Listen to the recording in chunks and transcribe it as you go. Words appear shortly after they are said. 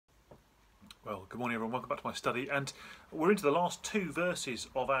Well, good morning everyone, welcome back to my study, and we're into the last two verses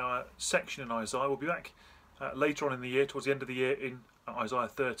of our section in Isaiah. We'll be back later on in the year, towards the end of the year, in Isaiah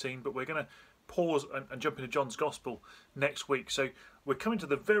 13, but we're going to pause and jump into John's Gospel next week. So we're coming to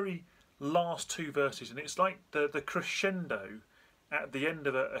the very last two verses, and it's like the crescendo at the end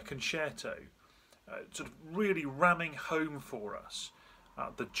of a concerto, sort of really ramming home for us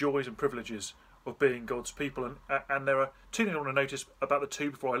the joys and privileges of being God's people. And there are two things I want to notice about the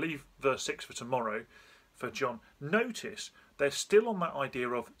two before I leave verse 6 for tomorrow for John. Notice they're still on that idea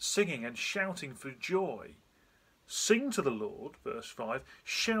of singing and shouting for joy. Sing to the Lord, verse 5.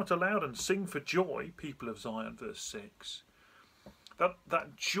 Shout aloud and sing for joy, people of Zion, verse 6.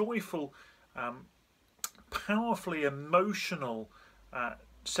 That joyful, powerfully emotional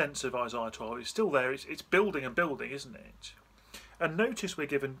sense of Isaiah 12 is still there. It's building and building, isn't it? And notice we're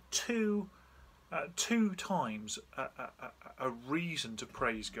given two times a reason to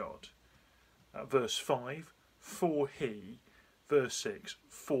praise God. Verse 5, for he. Verse 6,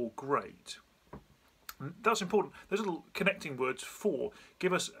 for great. And that's important. Those little connecting words, for,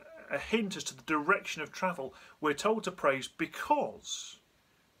 give us a hint as to the direction of travel. We're told to praise because.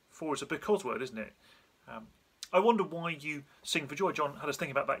 For is a because word, isn't it? I wonder why you sing for joy. John had us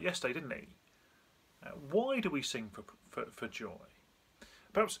thinking about that yesterday, didn't he? Why do we sing for joy?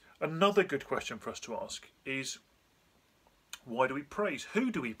 Perhaps another good question for us to ask is, why do we praise? Who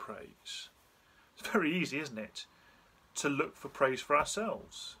do we praise? It's very easy, isn't it, to look for praise for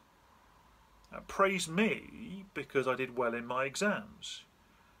ourselves. Praise me because I did well in my exams.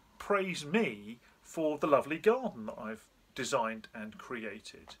 Praise me for the lovely garden that I've designed and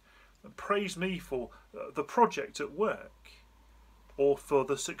created. Praise me for the project at work, or for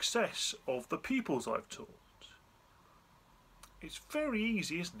the success of the pupils I've taught. It's very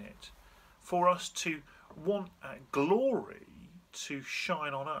easy, isn't it, for us to want glory to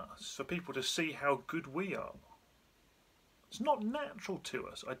shine on us, for people to see how good we are. It's not natural to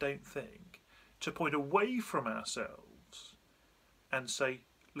us, I don't think, to point away from ourselves and say,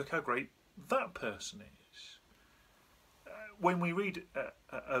 look how great that person is. When we read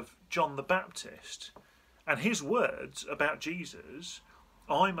of John the Baptist and his words about Jesus,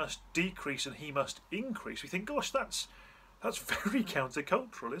 I must decrease and he must increase, we think, gosh, that's very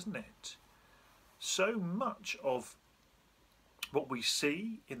countercultural, isn't it? So much of what we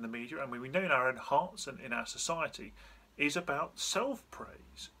see in the media, and we know in our own hearts and in our society, is about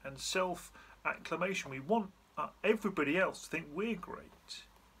self-praise and self-acclamation. We want everybody else to think we're great.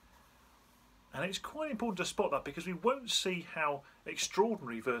 And it's quite important to spot that, because we won't see how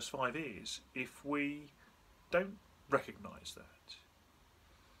extraordinary verse 5 is if we don't recognise that.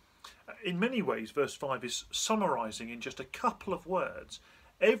 In many ways, verse 5 is summarising in just a couple of words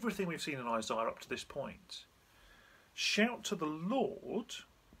everything we've seen in Isaiah up to this point. Shout to the Lord,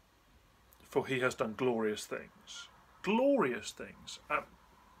 for he has done glorious things. Glorious things.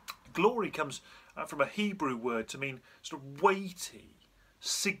 Glory comes from a Hebrew word to mean sort of weighty,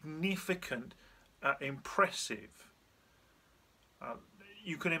 significant, impressive.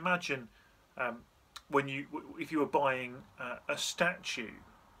 You can imagine if you were buying a statue,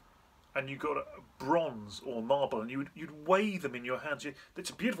 and you got a bronze or marble, and you'd weigh them in your hands. It's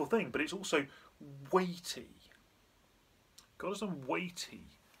a beautiful thing, but it's also weighty. God has done weighty,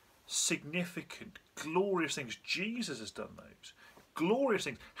 significant, glorious things. Jesus has done those glorious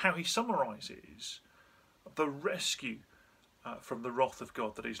things. How he summarises the rescue from the wrath of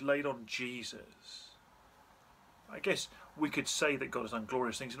God that is laid on Jesus. I guess we could say that God has done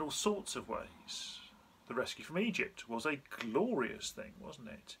glorious things in all sorts of ways. The rescue from Egypt was a glorious thing, wasn't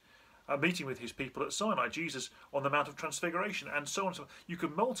it? A meeting with his people at Sinai, Jesus on the Mount of Transfiguration, and so on and so on. You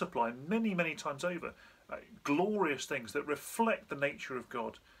can multiply many, many times over glorious things that reflect the nature of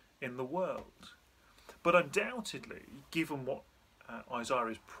God in the world. But undoubtedly, given what Isaiah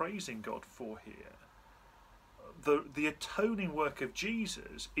is praising God for here, the atoning work of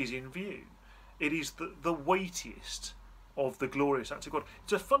Jesus is in view. It is the weightiest of the glorious acts of God.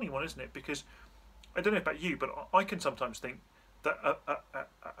 It's a funny one, isn't it? Because I don't know about you, but I can sometimes think that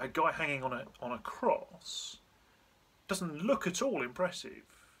a guy hanging on a cross doesn't look at all impressive.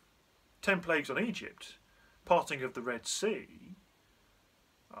 10 plagues on Egypt, parting of the Red Sea,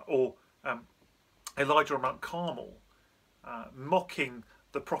 or Elijah on Mount Carmel mocking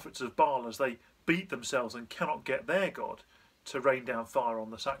the prophets of Baal as they beat themselves and cannot get their God to rain down fire on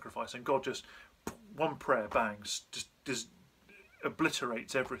the sacrifice, and God just, one prayer, bangs, just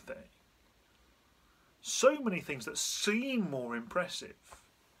obliterates everything. So many things that seem more impressive,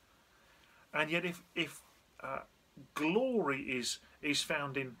 and yet if glory is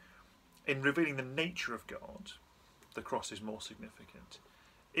found in revealing the nature of God, the cross is more significant.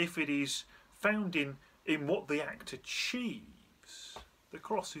 If it is found in what the act achieves. The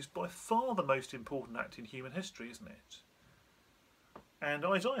cross is by far the most important act in human history, isn't it? And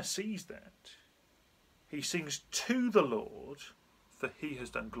Isaiah sees that. He sings to the Lord, for he has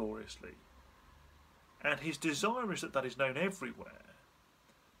done gloriously. And his desire is that that is known everywhere.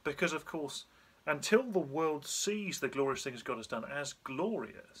 Because, of course, until the world sees the glorious things God has done as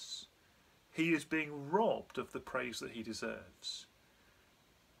glorious, he is being robbed of the praise that he deserves.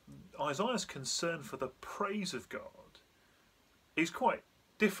 Isaiah's concern for the praise of God is quite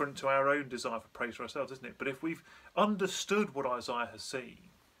different to our own desire for praise for ourselves, isn't it? But if we've understood what Isaiah has seen,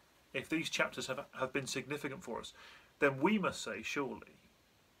 if these chapters have been significant for us, then we must say, surely,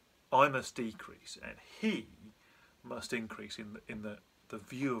 I must decrease and he must increase in the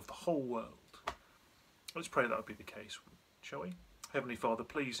view of the whole world. Let's pray that would be the case, shall we? Heavenly Father,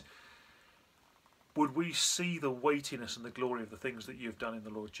 please, would we see the weightiness and the glory of the things that you have done in the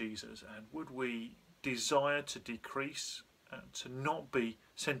Lord Jesus, and would we desire to decrease and to not be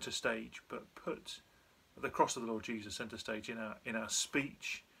centre stage, but put the cross of the Lord Jesus centre stage in our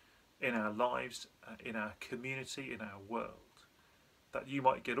speech, in our lives, in our community, in our world, that you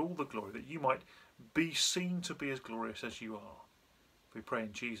might get all the glory, that you might be seen to be as glorious as you are. We pray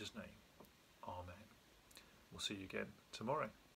in Jesus' name. Amen. We'll see you again tomorrow.